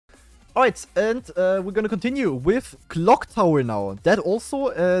Alright, and we're gonna continue with Clock Tower now. That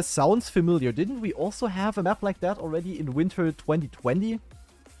also sounds familiar. Didn't we also have a map like that already in winter 2020?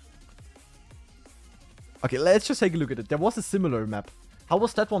 Okay, let's just take a look at it. There was a similar map. How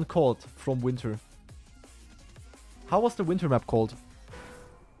was that one called from winter? How was the winter map called?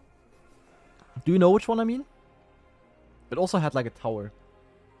 Do you know which one I mean? It also had like a tower.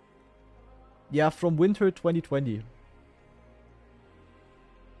 Yeah, from winter 2020.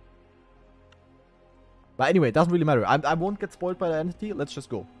 But anyway, it doesn't really matter. I won't get spoiled by the entity. Let's just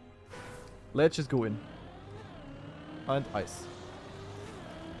go. Let's just go in. And ice.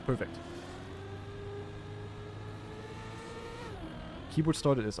 Perfect. Keyboard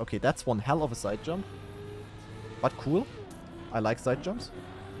started is... Okay, that's one hell of a side jump. But cool. I like side jumps.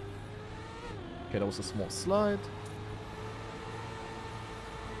 Okay, that was a small slide.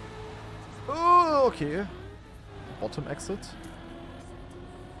 Oh, okay. Bottom exit.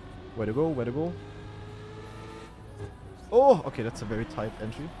 Where to go, where to go. Oh, okay, that's a very tight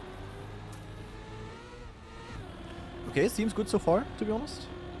entry. Okay, seems good so far, to be honest.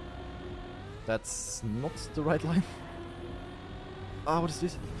 That's not the right line. Ah, what is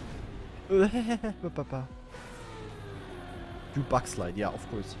this? Do bug slide, yeah, of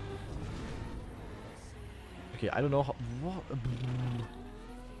course. Okay, I don't know how... What?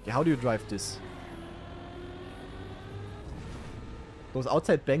 Okay, how do you drive this? Those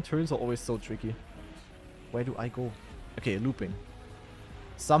outside bank turns are always so tricky. Where do I go? Okay, looping.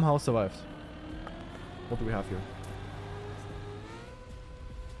 Somehow survived. What do we have here?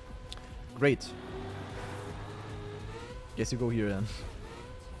 Great. Guess you go here then.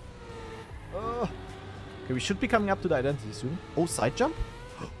 Okay, we should be coming up to the identity soon. Oh, side jump?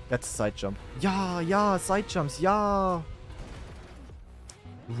 That's a side jump. Yeah, side jumps, yeah.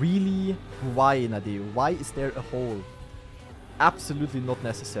 Really? Why, Nade? Why is there a hole? Absolutely not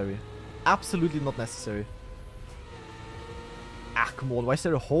necessary. Absolutely not necessary. Ah, come on. Why is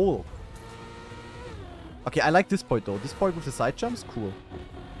there a hole? Okay, I like this point though. This point with the side jumps, cool.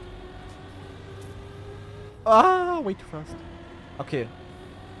 Ah, way too fast. Okay.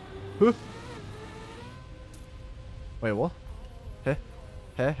 Huh. Wait, what? Heh.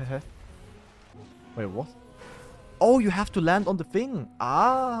 Wait, what? Oh, you have to land on the thing.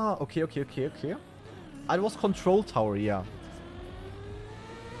 Ah, okay. Ah, it was control tower, yeah.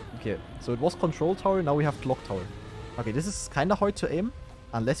 Okay, so it was control tower, now we have clock tower. Okay, this is kind of hard to aim.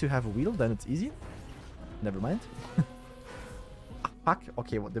 Unless you have a wheel, then it's easy. Never mind. Ah, fuck.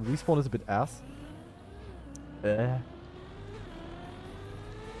 Okay, well, the respawn is a bit ass. Okay,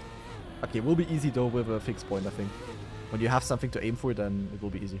 it will be easy though with a fixed point, I think. When you have something to aim for, then it will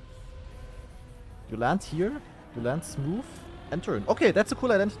be easy. You land here, you land smooth, and turn. Okay, that's a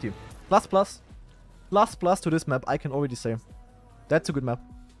cool identity. Plus to this map, I can already say. That's a good map.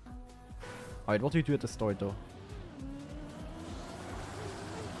 Alright, what do you do at the start though?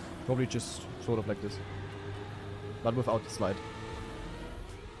 Probably just sort of like this. But without the slide.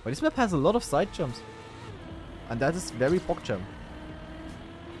 But this map has a lot of side jumps. And that is very PogChamp.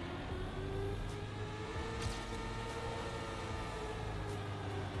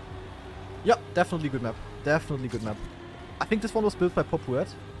 Yeah, definitely good map. Definitely good map. I think this one was built by Popuet.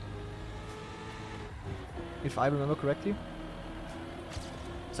 If I remember correctly.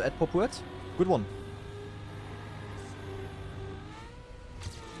 So at Popuet, good one.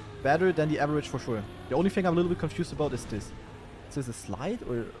 Better than the average for sure. The only thing I'm a little bit confused about is this. Is this a slide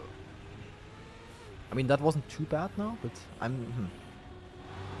or... I mean, that wasn't too bad now, but I'm...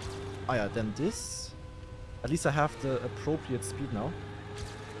 Oh yeah, then this. At least I have the appropriate speed now.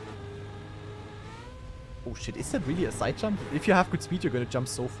 Oh shit, is that really a side jump? If you have good speed, you're gonna jump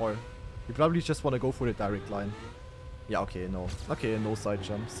so far. You probably just want to go for the direct line. Yeah, okay, no. Okay, no side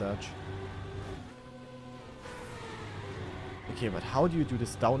jump, Serge. Okay, but how do you do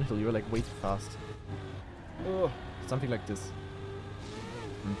this downhill? You're like way too fast. Oh, something like this.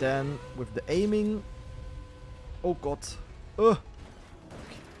 And then with the aiming... Oh god. Okay.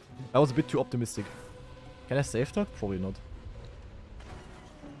 That was a bit too optimistic. Can I save that? Probably not.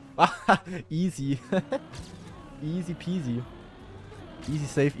 Easy. Easy peasy. Easy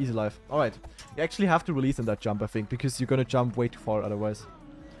save, easy life. Alright. You actually have to release in that jump, I think, because you're gonna jump way too far otherwise.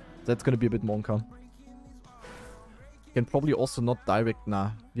 That's gonna be a bit monka. You can probably also not direct,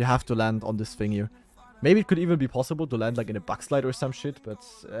 nah. You have to land on this thing here. Maybe it could even be possible to land like in a bug slide or some shit, but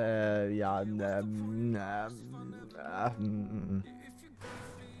yeah.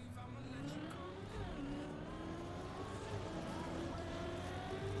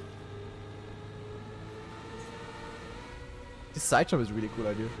 This side jump is a really cool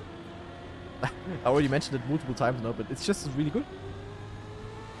idea. I already mentioned it multiple times now, but it's just really good.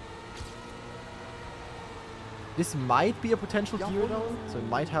 This might be a potential gear down, so it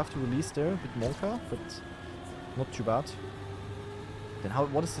might have to release there with Monka, but not too bad. Then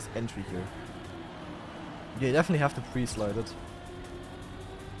what is this entry here? Yeah, you definitely have to pre-slide it.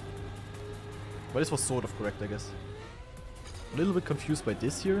 But this was sort of correct, I guess. A little bit confused by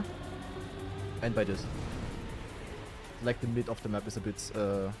this here. And by this. Like the mid of the map is a bit,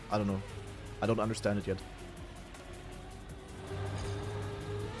 I don't know. I don't understand it yet.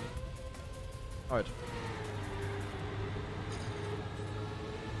 Alright.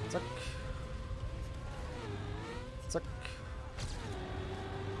 Zack. Zack.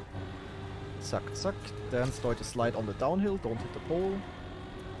 Zack, zack. Then start to slide on the downhill, don't hit the pole.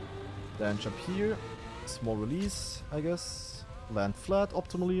 Then jump here. Small release, I guess. Land flat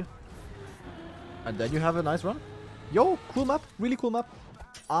optimally. And then you have a nice run. Yo, cool map. Really cool map.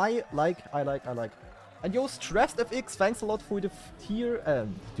 I like. And yo, Stressed FX, thanks a lot for the tier.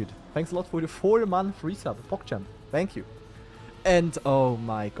 Dude, thanks a lot for the 4-month resub. PogChamp. Thank you. And oh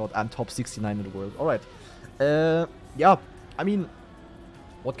my god, I'm top 69 in the world. Alright. Yeah, I mean,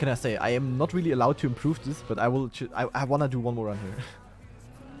 what can I say? I am not really allowed to improve this, but I will. I wanna do one more run here.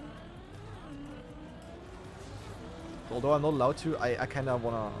 Although I'm not allowed to, I kinda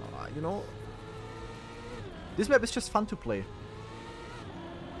wanna, you know. This map is just fun to play.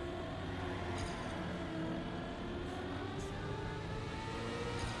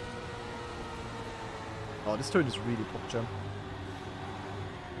 Oh, this turn is really PogChamp.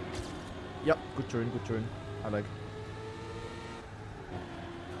 Yep, good turn, good turn. I like.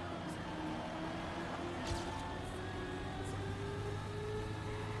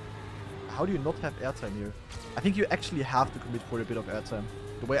 How do you not have airtime here? I think you actually have to commit for a bit of airtime.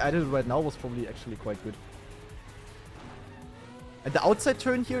 The way I did it right now was probably actually quite good. And the outside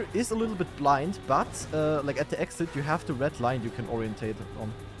turn here is a little bit blind, but like at the exit you have the red line you can orientate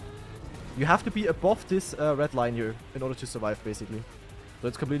on. You have to be above this red line here in order to survive, basically. So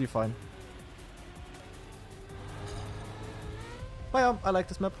it's completely fine. But yeah, I like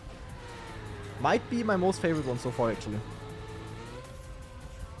this map. Might be my most favorite one so far, actually.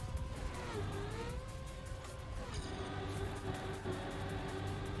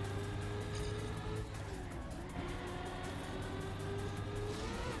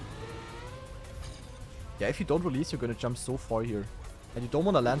 Yeah, if you don't release, you're gonna jump so far here. And you don't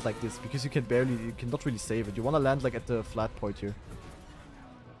want to land like this, because you cannot really save it. You want to land like at the flat point here.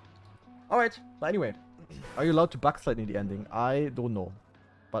 Alright, but anyway. Are you allowed to backslide in the ending? I don't know.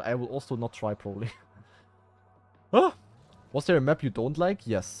 But I will also not try, probably. Huh? Was there a map you don't like?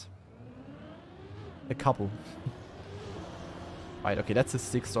 Yes. A couple. Right, okay, that's a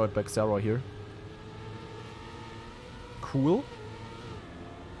 6-star back Sarah here. Cool.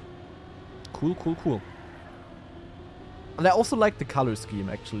 Cool, cool, cool. And I also like the color scheme,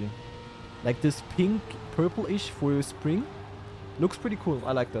 actually. Like this pink, purple-ish for spring. Looks pretty cool.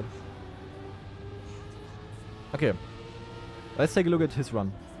 I like that. Okay. Let's take a look at his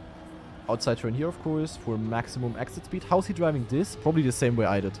run. Outside turn here, of course, for maximum exit speed. How's he driving this? Probably the same way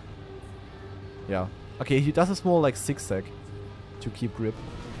I did. Yeah. Okay, he does a small, like, zigzag to keep grip.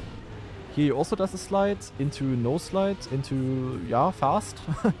 Here he also does a slide into no slide, into, yeah, fast.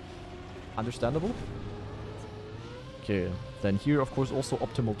 Understandable. Okay, then here, of course, also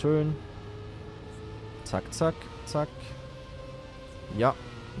optimal turn. Zack, zack, zack. Yeah,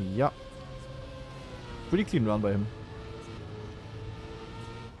 yeah. Pretty clean run by him.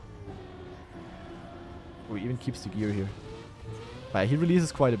 Oh, he even keeps the gear here. Right, he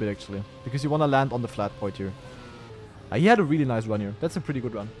releases quite a bit, actually. Because you want to land on the flat point here. He had a really nice run here. That's a pretty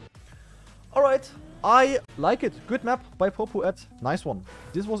good run. Alright, I like it. Good map by Popo at. Nice one.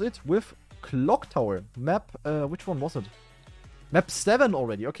 This was it with Clock Tower. Map, which one was it? Map 7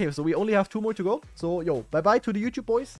 already. Okay, so we only have 2 more to go. So, yo, bye-bye to the YouTube boys.